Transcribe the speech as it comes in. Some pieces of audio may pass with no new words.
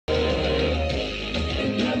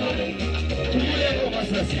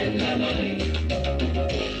My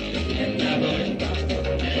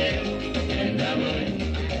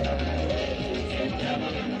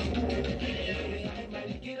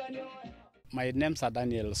name is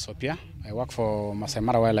Daniel Sopia. I work for Maasai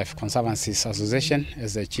Mara Wildlife Conservancies Association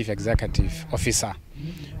as the Chief Executive Officer.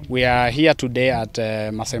 We are here today at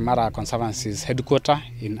Maasai Mara Conservancies headquarters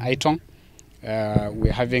in Aitong.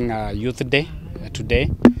 We're having a youth day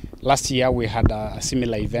today. Last year we had a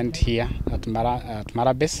similar event here at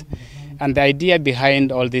Mara Base. And the idea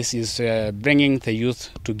behind all this is bringing the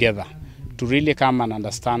youth together to really come and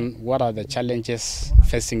understand what are the challenges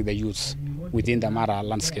facing the youth within the Mara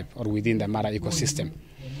landscape or within the Mara ecosystem.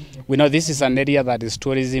 We know this is an area that is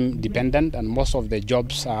tourism dependent, and most of the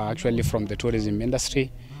jobs are actually from the tourism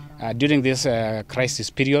industry. During this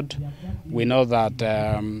crisis period, we know that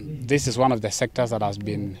this is one of the sectors that has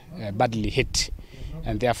been badly hit,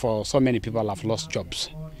 and therefore so many people have lost jobs.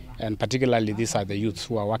 And particularly these are the youth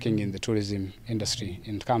who are working in the tourism industry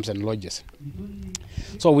in camps and lodges.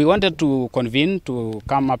 So we wanted to convene to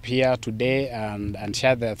come up here today and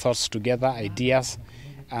share their thoughts together, ideas,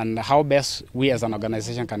 and how best we as an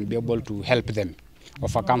organization can be able to help them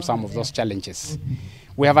overcome some of those challenges.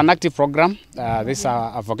 We have an active program. This is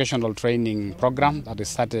a vocational training program that is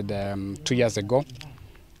started 2 years ago.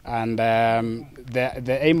 And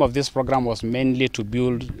the aim of this program was mainly to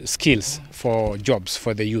build skills for jobs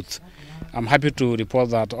for the youth. I'm happy to report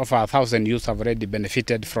that over 1,000 youth have already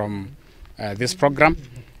benefited from this program.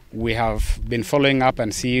 We have been following up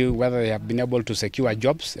and see whether they have been able to secure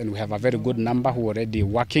jobs, and we have a very good number who are already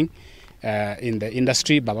working in the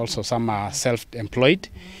industry, but also some are self-employed.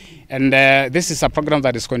 And this is a program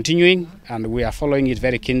that is continuing, and we are following it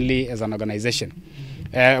very keenly as an organization.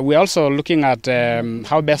 We're also looking at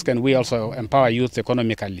how best can we also empower youth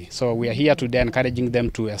economically. So we are here today encouraging them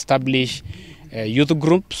to establish youth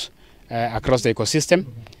groups across the ecosystem.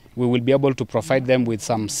 We will be able to provide them with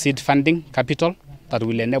some seed funding capital that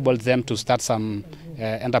will enable them to start some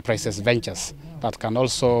enterprises ventures that can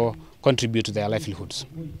also contribute to their livelihoods.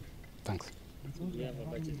 Thanks.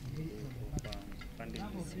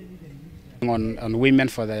 On women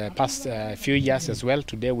for the past few years as well.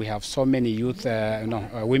 Today we have so many youth,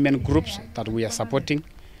 women groups that we are supporting.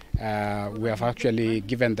 We have actually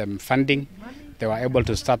given them funding. They were able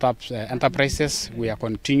to start up enterprises. We are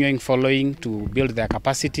continuing following to build their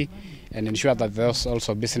capacity and ensure that those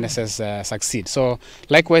also businesses succeed. So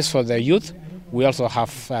likewise for the youth, we also have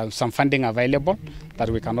some funding available that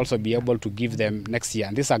we can also be able to give them next year.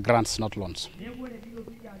 And these are grants, not loans.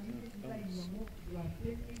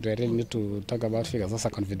 Do I really need to talk about figures? Those are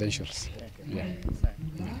confidential. Yeah.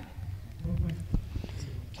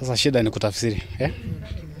 Sasa shida ni kutafsiri.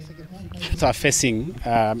 So are facing,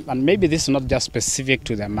 and maybe this is not just specific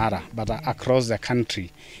to the Mara, but across the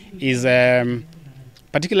country, is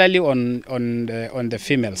particularly on the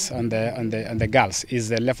females, on the girls, is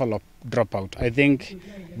the level of dropout. I think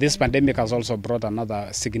this pandemic has also brought another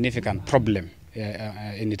significant problem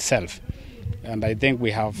in itself. And I think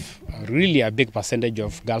we have really a big percentage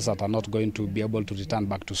of girls that are not going to be able to return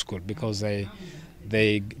back to school because they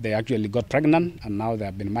actually got pregnant and now they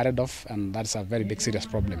have been married off, and that's a very big serious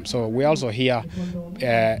problem. So we're also here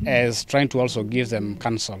as trying to also give them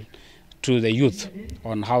counsel to the youth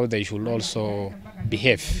on how they should also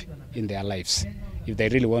behave in their lives if they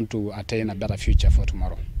really want to attain a better future for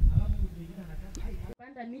tomorrow.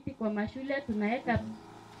 Kupanda miti kwa mashule, tunaweka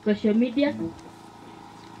social media.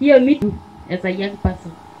 Hiyo miti as a young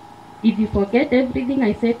person. If you forget everything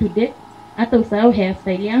I said today, hata usahau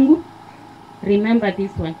hairstyle yangu, remember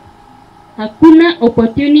this one. Hakuna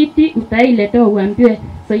opportunity utailetewa uambiwe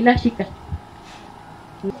Soila shika.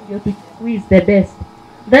 Who is the best?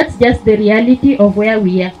 That's just the reality of where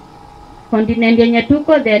we are. Continent yenye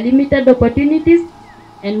tuko, there are limited opportunities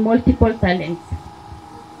and multiple talents.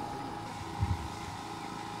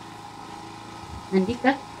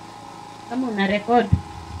 Andika kama una record.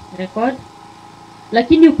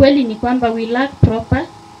 Lakini ukweli ni kwamba we lack proper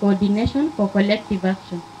coordination for collective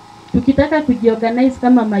action. Tukitaka kujiorganize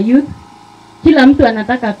kama mayouth, kila mtu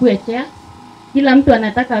anataka kuwe chair, kila mtu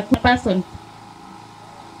anataka kuwe person.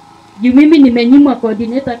 Juu mimi nimenyimwa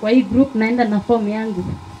coordinator kwa hii group, naenda na form yangu.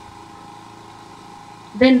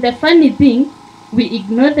 Then the funny thing, we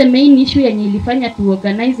ignore the main issue yenye ilifanya to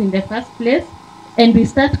organize in the first place, and we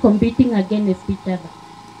start competing against each other.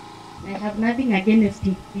 I have nothing against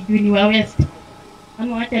you. Juu ni wa West.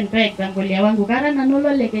 Ama wacha nitoe example ya wangu Karana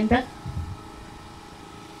Nolo Legenda.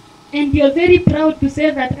 And you're very proud to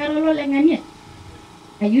say that Karolo Lengania.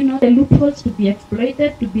 Are you not the loopholes to be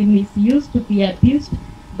exploited, to be misused, to be abused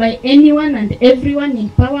by anyone and everyone in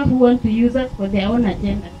power who want to use us for their own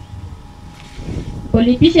agenda?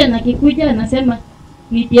 Politician akikuja anasema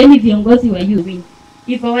nitieni viongozi wa youth.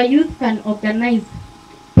 If our youth can organize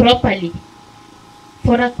properly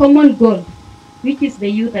for a common goal, which is the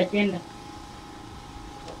youth agenda,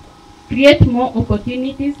 create more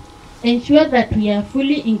opportunities, ensure that we are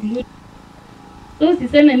fully included. So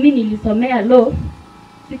usiseme mimi nilisomea law,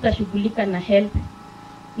 sitashughulika na health.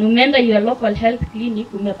 Umeenda your local health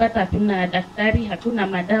clinic, umepata hakuna daktari, hakuna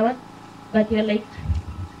madawa, but you're like,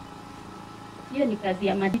 hiyo ni kazi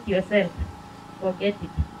ya manage yourself. Forget it.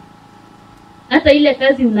 Hata ile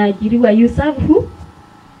kazi unaajiriwa, you serve who?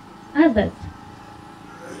 Others.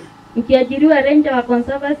 Ukiajiriwa ranger wa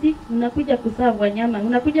conservancy, unakuja kuserve wanyama,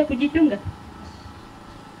 unakuja kujichunga.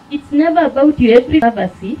 It's never about you. Every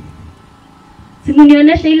conservancy.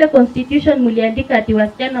 Simunionyesha ile constitution muliandika ati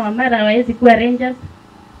wasichana wa Mara hawawezi kuwa rangers.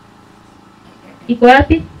 Iko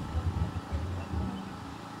wapi?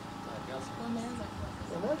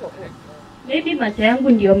 Maybe macho yangu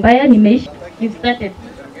ndio mbaya, nimeishi. We've started.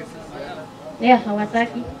 Yeah,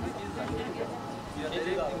 hawataki.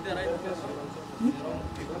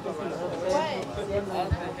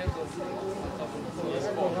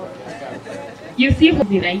 You see who's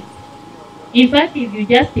right. In fact, if you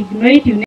just ignore it, you